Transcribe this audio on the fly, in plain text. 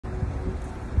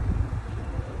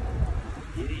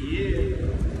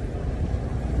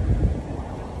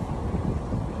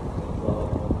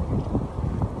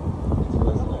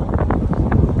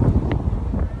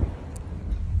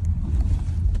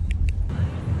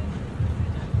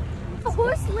a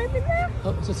horse live in there?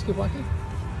 Oh, just keep walking.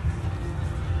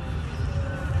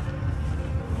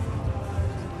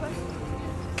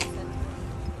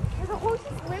 Does the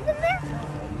horses live in there?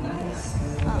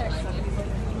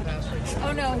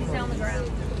 Oh no, he's down the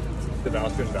ground. The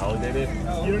voucher's been validated. You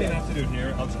don't even have to do it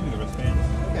here. I'll just give you the wristband.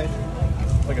 Okay.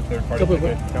 It's like a third-party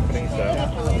ticket company, so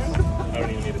I don't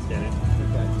even need to scan it.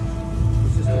 Okay.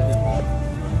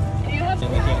 Do you have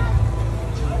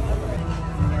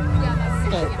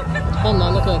Hold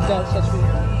on, look at that. That's me.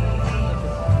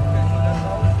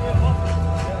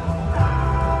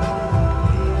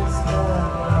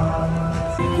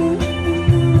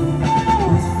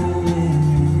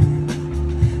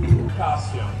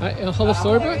 Alright, hold the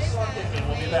storybook.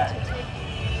 We'll be back.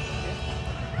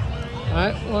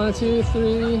 Alright, 1, 2,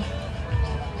 3.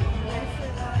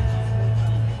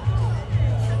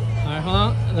 Alright, hold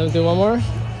on. Let me do one more.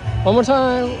 One more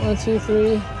time. 1, 2,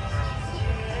 3.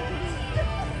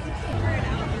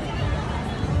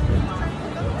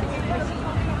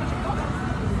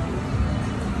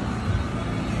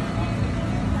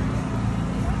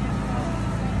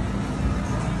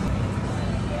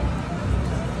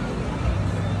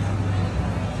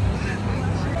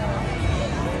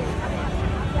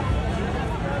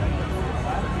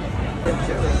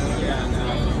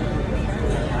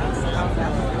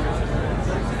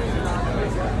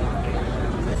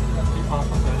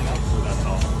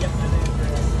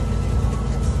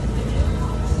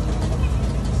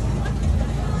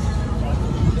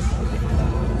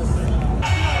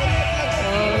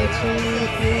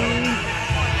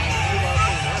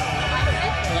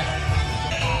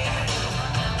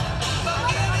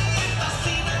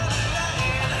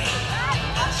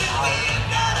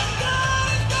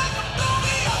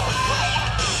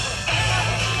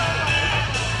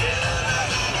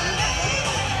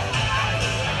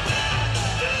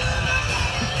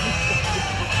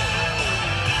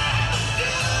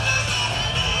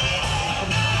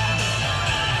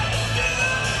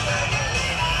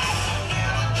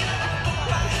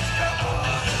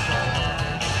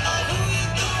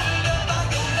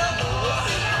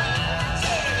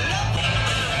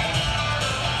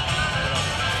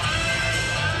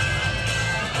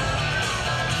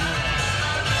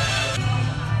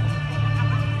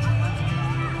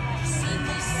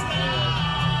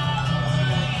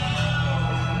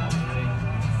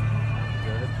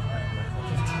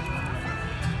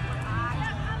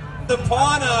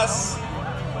 Upon us,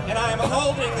 and I am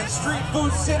holding the Street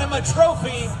Food Cinema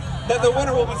trophy that the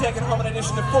winner will be taking home in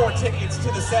addition to 4 tickets to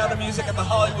the Sound of Music at the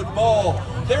Hollywood Bowl.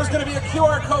 There's going to be a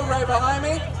QR code right behind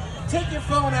me. Take your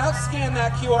phone out, scan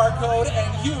that QR code,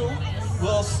 and you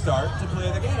will start to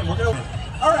play the game. We're going to...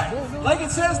 All right, like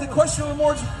it says, the question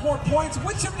rewards more points.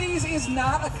 Which of these is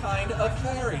not a kind of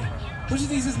fairy? Which of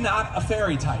these is not a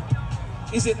fairy type?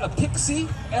 Is it a pixie,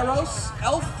 eros,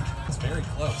 elf? It's very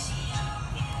close.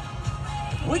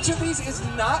 Which of these is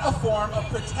not a form of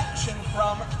protection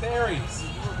from fairies?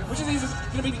 Which of these is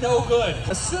going to be no good?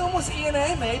 Assume was E and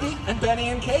A, maybe, and Benny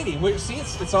and Katie. We see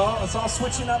it's all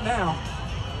switching up now,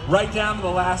 right down to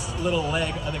the last little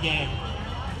leg of the game.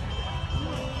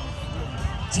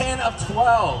 10 of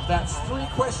 12. That's 3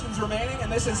 questions remaining,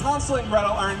 and this is Hansel and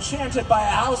Gretel are enchanted by a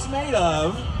house made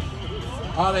of.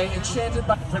 Are they enchanted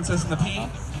by Princess and the Pea?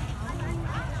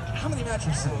 How many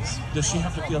mattresses does she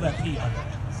have to feel that pea under?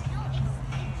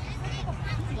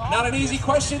 Not an easy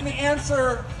question. The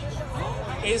answer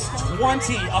is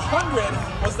 20.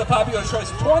 100 was the popular choice.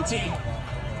 20,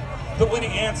 the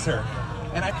winning answer.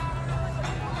 And I...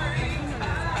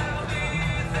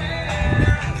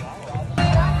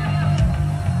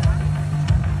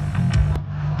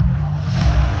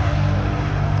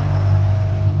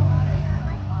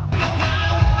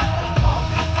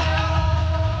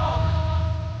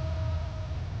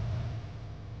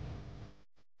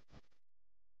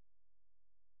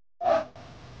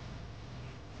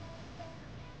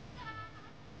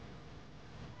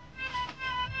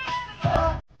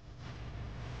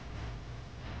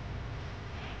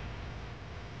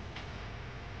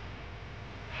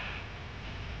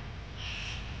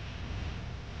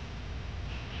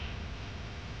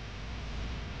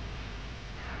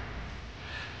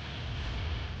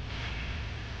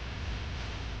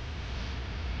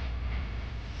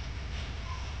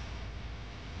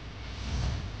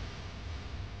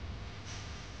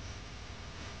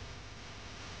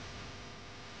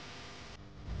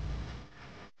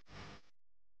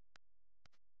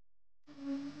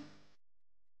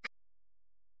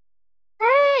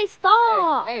 Hey,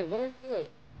 stop! Hey, what are you doing?